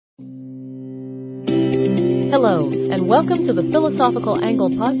Hello, and welcome to the Philosophical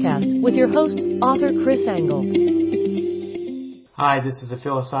Angle podcast with your host, author Chris Angle. Hi, this is the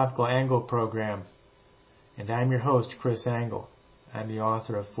Philosophical Angle program, and I'm your host, Chris Angle. I'm the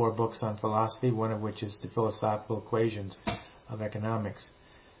author of 4 books on philosophy, one of which is The Philosophical Equations of Economics.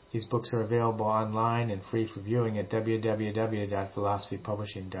 These books are available online and free for viewing at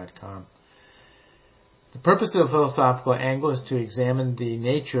www.philosophypublishing.com. The purpose of the Philosophical Angle is to examine the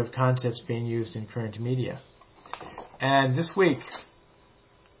nature of concepts being used in current media. And this week,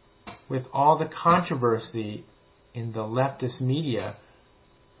 with all the controversy in the leftist media,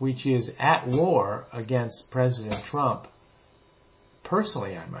 which is at war against President Trump,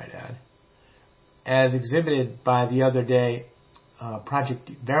 personally I might add, as exhibited by the other day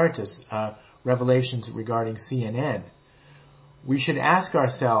Project Veritas revelations regarding CNN, we should ask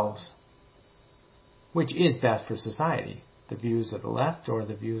ourselves, which is best for society, the views of the left or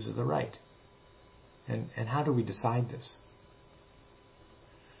the views of the right? And how do we decide this?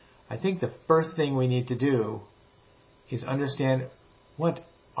 I think the first thing we need to do is understand what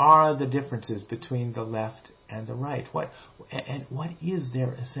are the differences between the left and the right. What is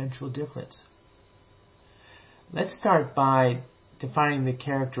their essential difference? Let's start by defining the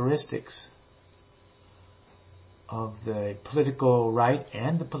characteristics of the political right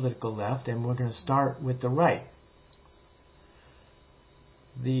and the political left, and we're going to start with the right.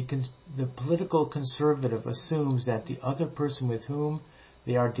 The political conservative assumes that the other person with whom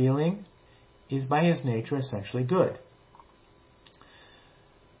they are dealing is by his nature essentially good.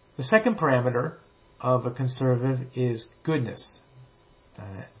 The second parameter of a conservative is goodness.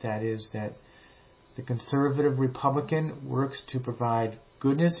 That is, that the conservative Republican works to provide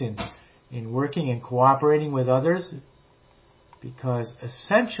goodness in working and cooperating with others, because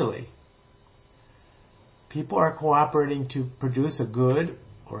essentially people are cooperating to produce a good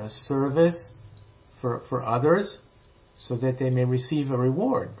or a service for others so that they may receive a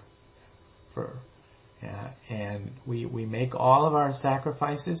reward. And we make all of our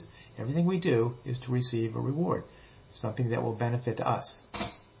sacrifices. Everything we do is to receive a reward, something that will benefit us.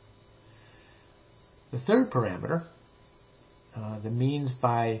 The third parameter, the means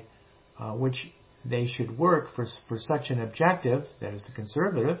by which they should work for such an objective, that is the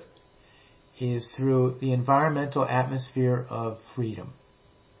conservative, is through the environmental atmosphere of freedom.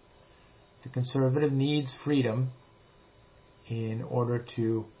 The conservative needs freedom in order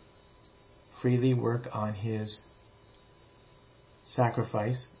to freely work on his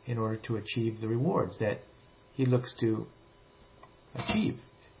sacrifice in order to achieve the rewards that he looks to achieve,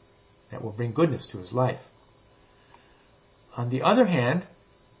 that will bring goodness to his life. On the other hand,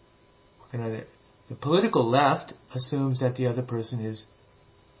 the political left assumes that the other person is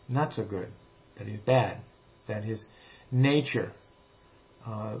not so good, that he's bad, that his nature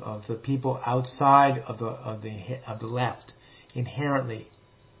of the people outside of the left inherently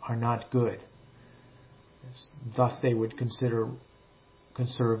are not good. Thus, they would consider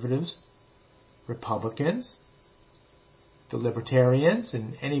conservatives, Republicans, the libertarians,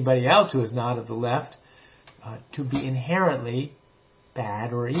 and anybody else who is not of the left to be inherently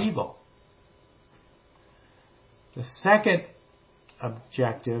bad or evil. The second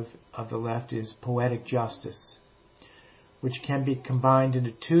objective of the left is poetic justice, which can be combined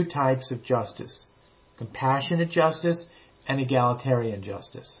into 2 types of justice: compassionate justice and egalitarian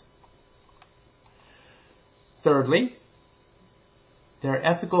justice. Thirdly, their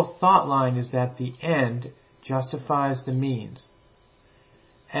ethical thought line is that the end justifies the means.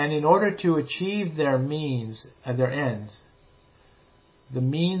 And in order to achieve their ends, the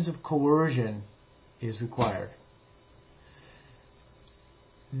means of coercion is required.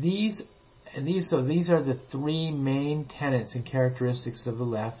 These are the 3 main tenets and characteristics of the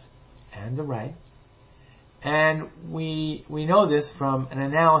left and the right. And we know this from an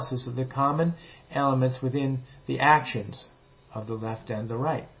analysis of the common elements within the actions of the left and the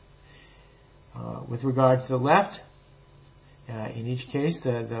right. With regard to the left, in each case,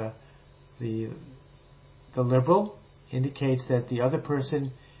 the liberal indicates that the other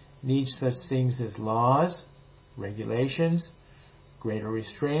person needs such things as laws, regulations, greater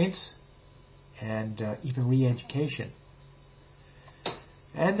restraints, and even re-education.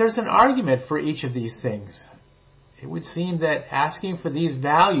 And there's an argument for each of these things. It would seem that asking for these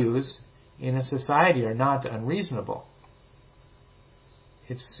values in a society are not unreasonable.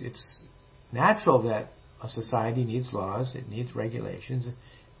 It's natural that a society needs laws, it needs regulations,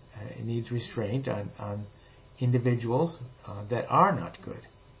 it needs restraint on individuals that are not good.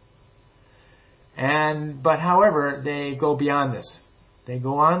 But however, they go beyond this. They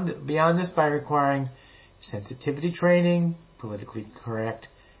go on beyond this by requiring sensitivity training, politically correct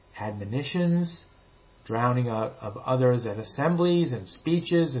admonitions, drowning out of others at assemblies and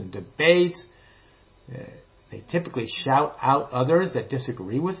speeches and debates. They typically shout out others that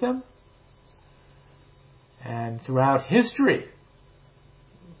disagree with them. And throughout history,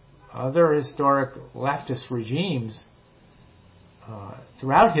 other historic leftist regimes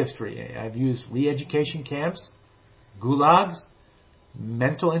throughout history, I've used re-education camps, gulags,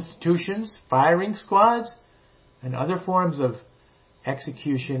 mental institutions, firing squads, and other forms of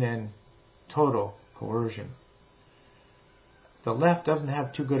execution and total coercion. The left doesn't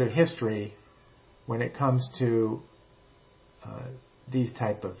have too good a history when it comes to these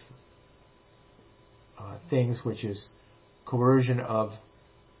type of things, which is coercion of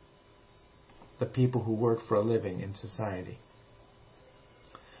the people who work for a living in society.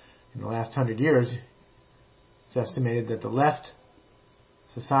 In the last 100 years, it's estimated that the left,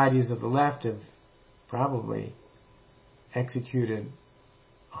 societies of the left, have probably executed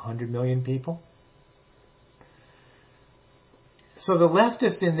 100 million people. So the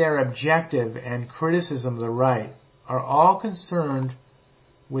leftists, in their objective and criticism of the right, are all concerned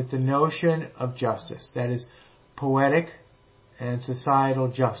with the notion of justice, that is, poetic and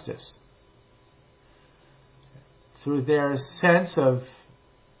societal justice. Through their sense of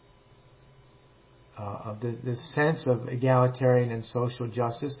the sense of egalitarian and social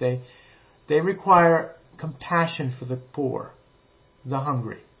justice, they require compassion for the poor, the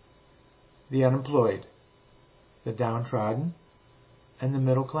hungry, the unemployed, the downtrodden, and the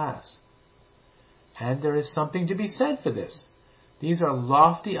middle class. And there is something to be said for this. These are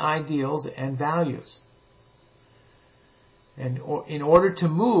lofty ideals and values. And in order to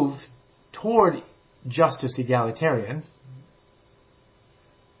move toward justice egalitarian,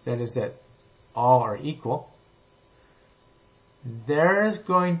 that is, that all are equal, there is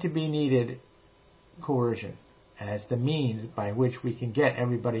going to be needed coercion as the means by which we can get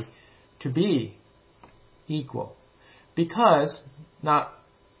everybody to be equal. Because not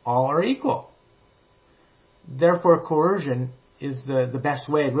all are equal. Therefore, coercion is the best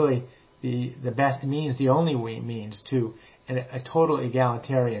way, really, the best means, the only means to a total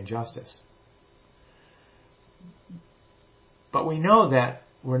egalitarian justice. But we know that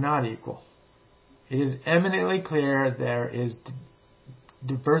we're not equal. It is eminently clear there is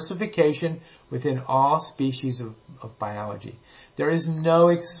diversification within all species of biology. There is no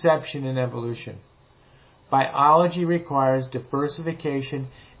exception in evolution. Biology requires diversification,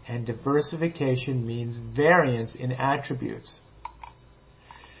 and diversification means variance in attributes.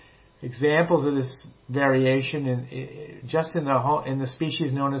 Examples of this variation just in the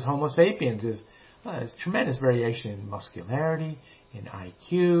species known as Homo sapiens is there's tremendous variation in muscularity, in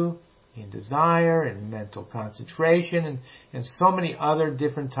IQ, in desire, in mental concentration, and so many other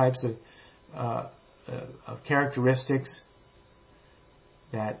different types of characteristics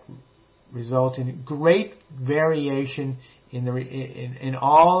that result in great variation in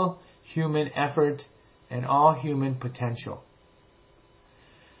all human effort and all human potential.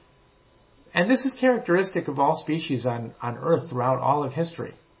 And this is characteristic of all species on Earth throughout all of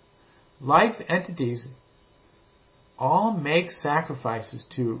history. Life entities all make sacrifices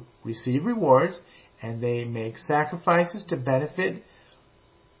to receive rewards, and they make sacrifices to benefit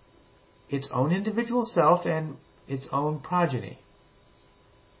its own individual self and its own progeny.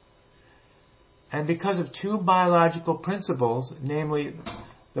 And because of two biological principles, namely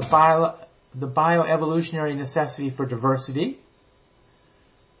the bioevolutionary necessity for diversity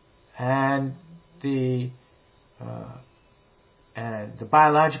and the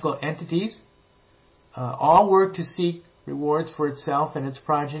biological entities all work to seek rewards for itself and its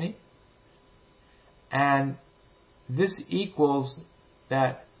progeny. And this equals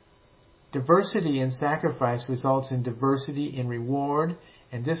that diversity in sacrifice results in diversity in reward,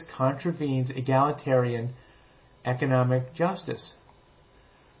 and this contravenes egalitarian economic justice.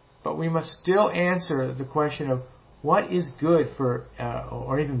 But we must still answer the question of what is good for,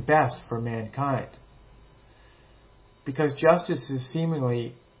 or even best for mankind. Because justice is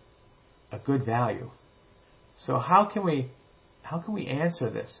seemingly a good value. So how can we answer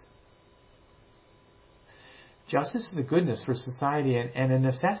this? Justice is a goodness for society and a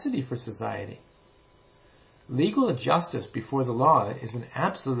necessity for society. Legal justice before the law is an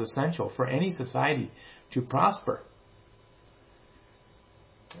absolute essential for any society to prosper.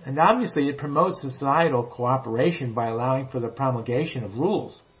 And obviously it promotes societal cooperation by allowing for the promulgation of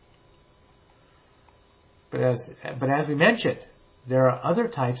rules. But as we mentioned, there are other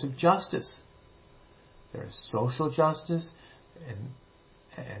types of justice. There's social justice,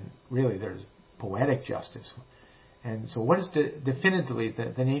 and really there's poetic justice. And so what is definitively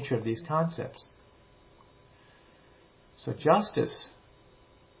the nature of these concepts? So justice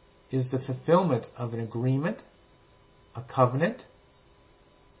is the fulfillment of an agreement, a covenant,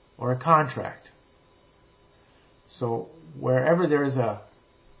 or a contract. So wherever there is a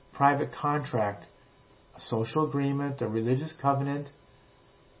private contract, a social agreement, a religious covenant,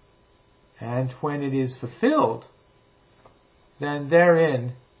 and when it is fulfilled, then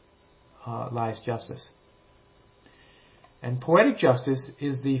therein lies justice. And poetic justice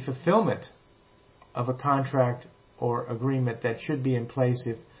is the fulfillment of a contract or agreement that should be in place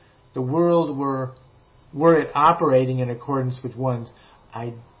if the world were it operating in accordance with one's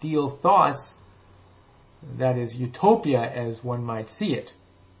ideal thoughts, that is utopia as one might see it.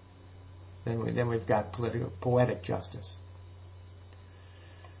 Then we've got poetic justice.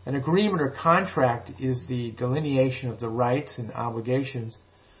 An agreement or contract is the delineation of the rights and obligations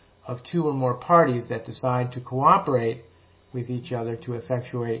of two or more parties that decide to cooperate with each other to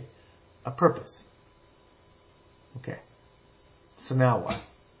effectuate a purpose. Okay. So now what?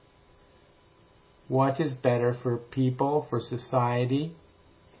 What is better for people, for society?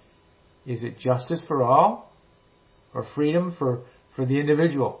 Is it justice for all or freedom for the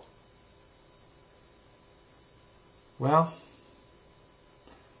individual? Well,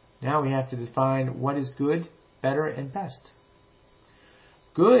 now we have to define what is good, better, and best.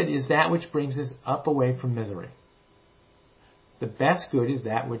 Good is that which brings us up away from misery. The best good is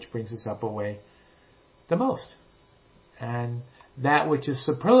that which brings us up away the most. And that which is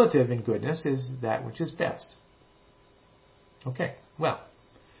superlative in goodness is that which is best. Okay, well,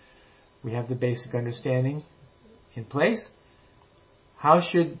 we have the basic understanding in place. How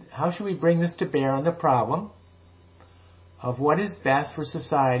should we bring this to bear on the problem of what is best for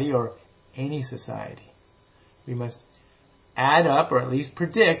society or any society? We must add up or at least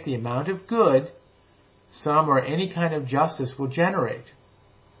predict the amount of good some or any kind of justice will generate.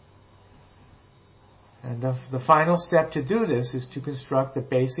 And the final step to do this is to construct the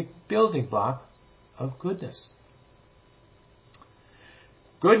basic building block of goodness.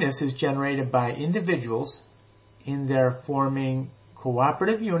 Goodness is generated by individuals in their forming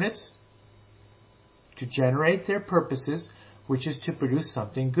cooperative units to generate their purposes, which is to produce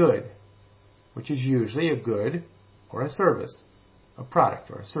something good, which is usually a good or a service, a product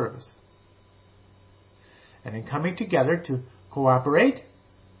or a service. And in coming together to cooperate,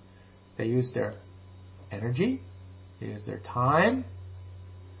 they use their energy, they use their time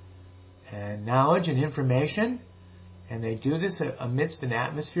and knowledge and information, and they do this amidst an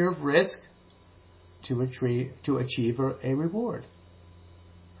atmosphere of risk to achieve a reward.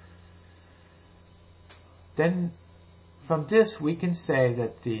 Then from this we can say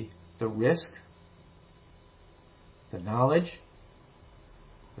that the risk, the knowledge,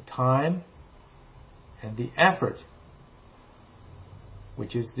 the time, and the effort,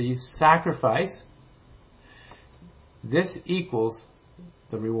 which is the sacrifice, this equals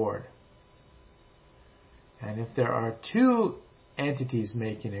the reward. And if there are two entities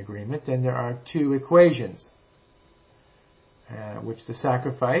making an agreement, then there are two equations, which the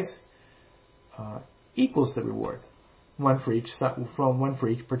sacrifice equals the reward, one for each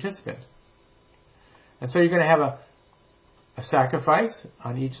participant. And so you're going to have a sacrifice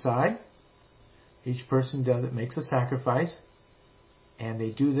on each side. Each person makes a sacrifice, and they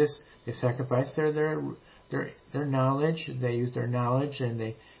do this. They sacrifice their knowledge. They use their knowledge, and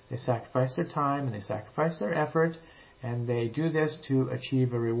they sacrifice their time, and they sacrifice their effort, and they do this to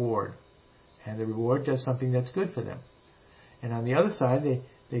achieve a reward. And the reward does something that's good for them. And on the other side,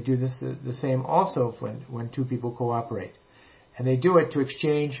 they do this the same also when two people cooperate. And they do it to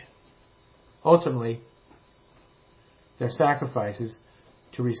exchange, ultimately, their sacrifices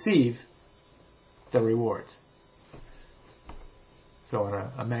to receive the rewards. So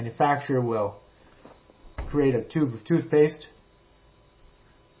a manufacturer will create a tube of toothpaste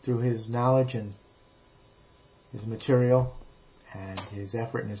through his knowledge and his material and his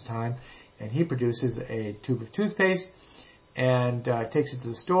effort and his time, and he produces a tube of toothpaste and takes it to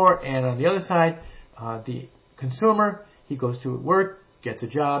the store. And on the other side, the consumer, he goes to work, gets a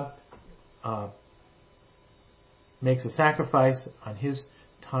job, makes a sacrifice on his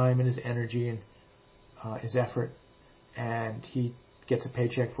time and his energy and his effort, and he gets a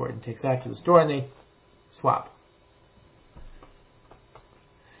paycheck for it and takes that to the store, and they swap.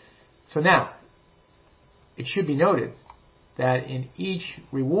 So now, it should be noted that in each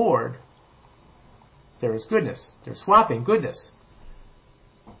reward, there is goodness. They're swapping goodness.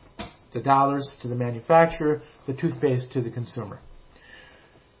 The dollars to the manufacturer, the toothpaste to the consumer.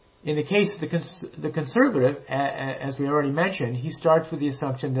 In the case of the conservative, as we already mentioned, he starts with the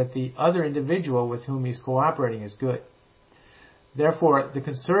assumption that the other individual with whom he's cooperating is good. Therefore, the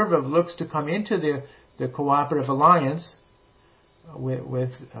conservative looks to come into the cooperative alliance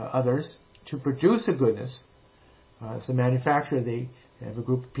with others to produce a goodness. As a manufacturer, they have a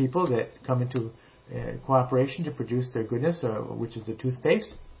group of people that come into cooperation to produce their goodness, which is the toothpaste,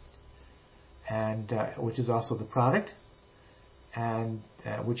 and which is also the product, and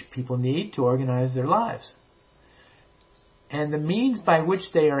which people need to organize their lives. And the means by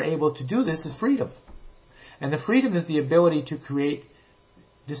which they are able to do this is freedom. And the freedom is the ability to create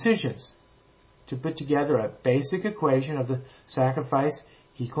decisions, to put together a basic equation of the sacrifice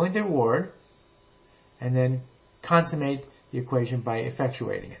equaling the reward, and then consummate the equation by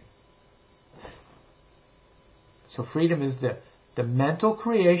effectuating it. So freedom is the mental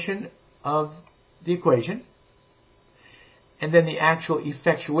creation of the equation, and then the actual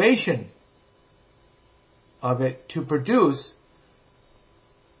effectuation of it to produce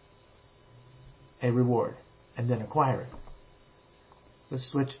a reward, and then acquire it. Let's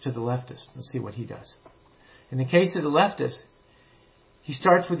switch to the leftist and see what he does. In the case of the leftist, he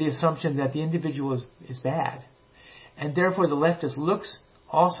starts with the assumption that the individual is bad, and therefore the leftist looks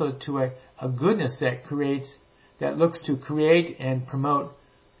also to a goodness that looks to create and promote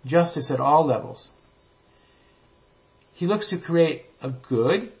justice at all levels. He looks to create a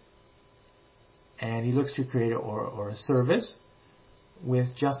good, and he looks to create or a service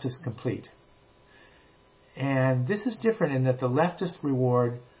with justice complete. And this is different in that the leftist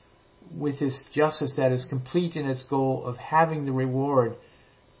reward with this justice that is complete in its goal of having the reward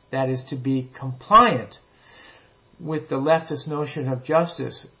that is to be compliant with the leftist notion of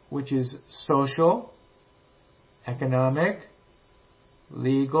justice, which is social, economic,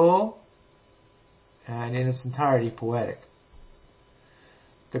 legal, and in its entirety poetic.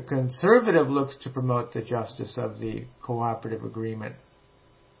 The conservative looks to promote the justice of the cooperative agreement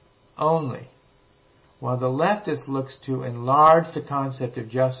only, while the leftist looks to enlarge the concept of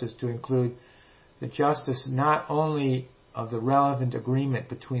justice to include the justice not only of the relevant agreement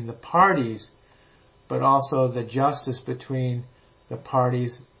between the parties, but also the justice between the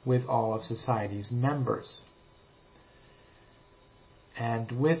parties with all of society's members.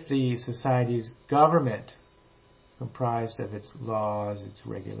 And with the society's government comprised of its laws, its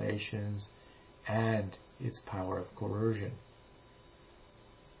regulations, and its power of coercion,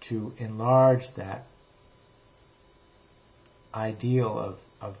 to enlarge that ideal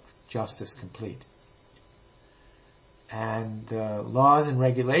of justice complete. And the laws and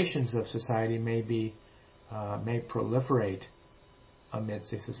regulations of society may proliferate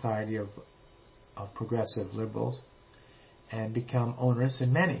amidst a society of progressive liberals and become onerous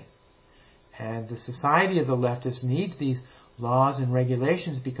in many. And the society of the leftists needs these laws and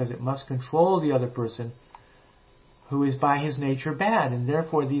regulations because it must control the other person who is by his nature bad, and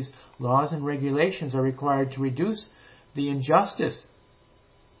therefore these laws and regulations are required to reduce the injustice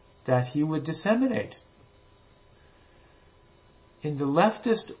that he would disseminate. In the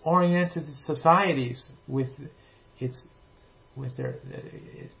leftist-oriented societies, with their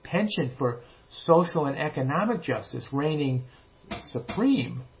penchant for social and economic justice reigning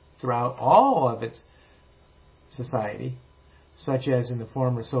supreme throughout all of its society, such as in the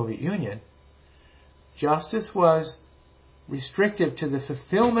former Soviet Union, justice was restrictive to the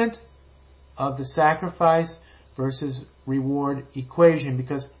fulfillment of the sacrifice versus reward equation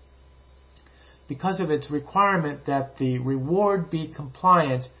because of its requirement that the reward be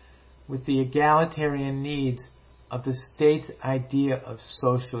compliant with the egalitarian needs of the state's idea of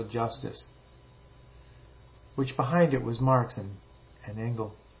social justice, which behind it was Marx and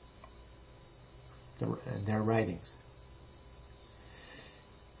Engels and their writings.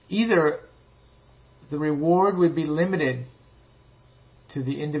 Either the reward would be limited to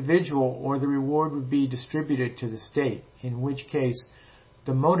the individual or the reward would be distributed to the state, in which case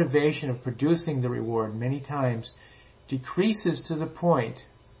the motivation of producing the reward many times decreases to the point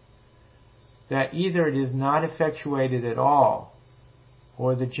that either it is not effectuated at all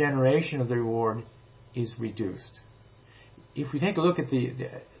or the generation of the reward is reduced. If we take a look at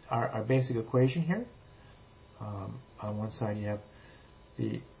our basic equation here, on one side you have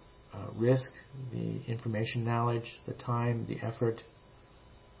the risk, the information knowledge, the time, the effort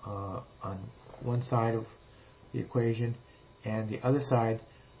on one side of the equation, and the other side,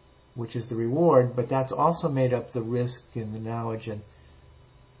 which is the reward, but that's also made up the risk and the knowledge and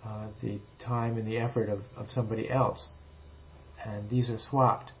the time and the effort of somebody else. And these are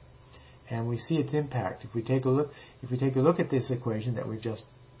swapped. And we see its impact. If we take a look at this equation that we just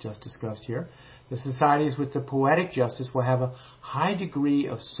discussed here, the societies with the poetic justice will have a high degree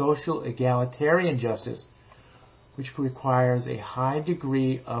of social egalitarian justice, which requires a high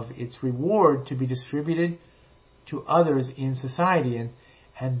degree of its reward to be distributed to others in society,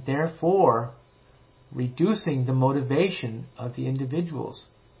 and therefore reducing the motivation of the individuals.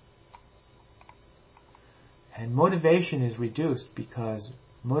 And motivation is reduced because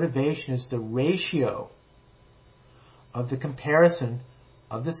motivation is the ratio of the comparison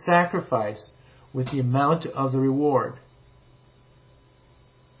of the sacrifice with the amount of the reward.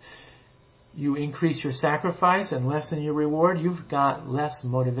 You increase your sacrifice and lessen your reward, you've got less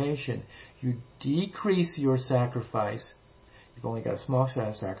motivation. You decrease your sacrifice, you've only got a small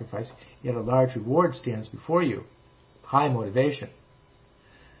sacrifice, yet a large reward stands before you. High motivation.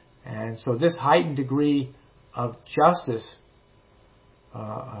 And so this heightened degree of justice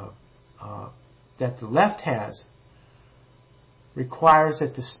that the left has requires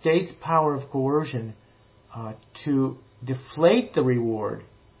that the state's power of coercion to deflate the reward,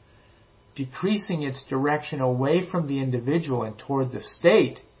 decreasing its direction away from the individual and toward the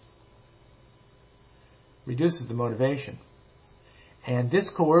state, reduces the motivation. And this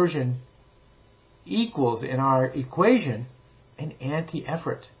coercion equals, in our equation, an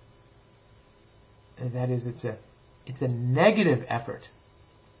anti-effort. And that is, it's a negative effort.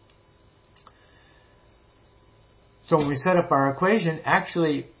 So when we set up our equation,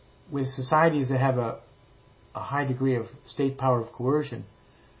 actually, with societies that have a high degree of state power of coercion,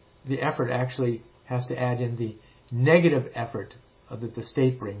 the effort actually has to add in the negative effort that the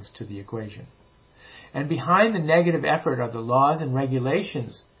state brings to the equation. And behind the negative effort are the laws and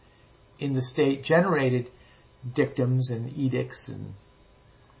regulations in the state-generated dictums and edicts and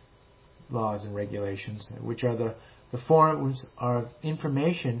laws and regulations, which are the forms of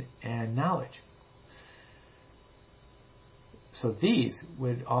information and knowledge. So these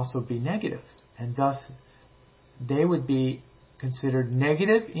would also be negative, and thus they would be considered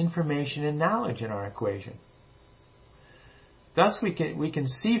negative information and knowledge in our equation. Thus we can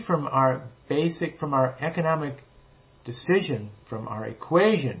see from our economic decision, from our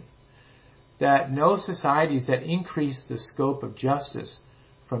equation, that no societies that increase the scope of justice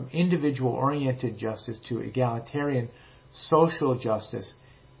from individual-oriented justice to egalitarian social justice,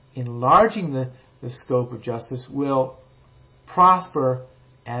 enlarging the scope of justice, will prosper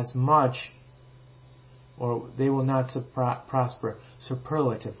as much, or they will not prosper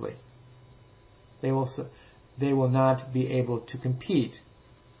superlatively. They will not be able to compete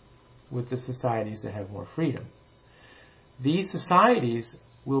with the societies that have more freedom. These societies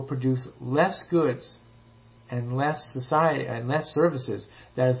will produce less goods and less services.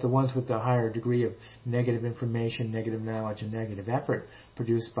 That is, the ones with the higher degree of negative information, negative knowledge, and negative effort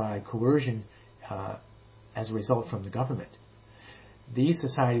produced by coercion as a result from the government. These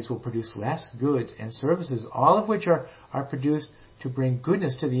societies will produce less goods and services, all of which are produced to bring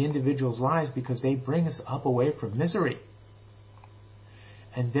goodness to the individual's lives because they bring us up away from misery.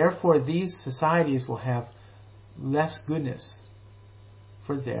 And therefore these societies will have less goodness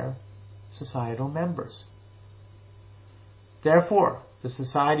for their societal members. Therefore, the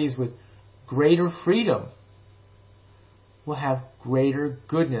societies with greater freedom will have greater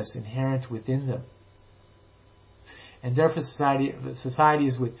goodness inherent within them. And therefore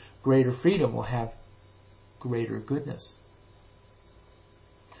societies with greater freedom will have greater goodness.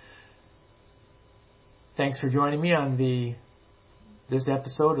 Thanks for joining me on this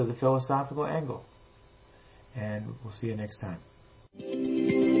episode of The Philosophical Angle. And we'll see you next time.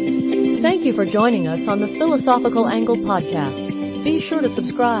 Thank you for joining us on the Philosophical Angle podcast. Be sure to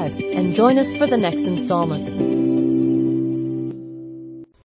subscribe and join us for the next installment.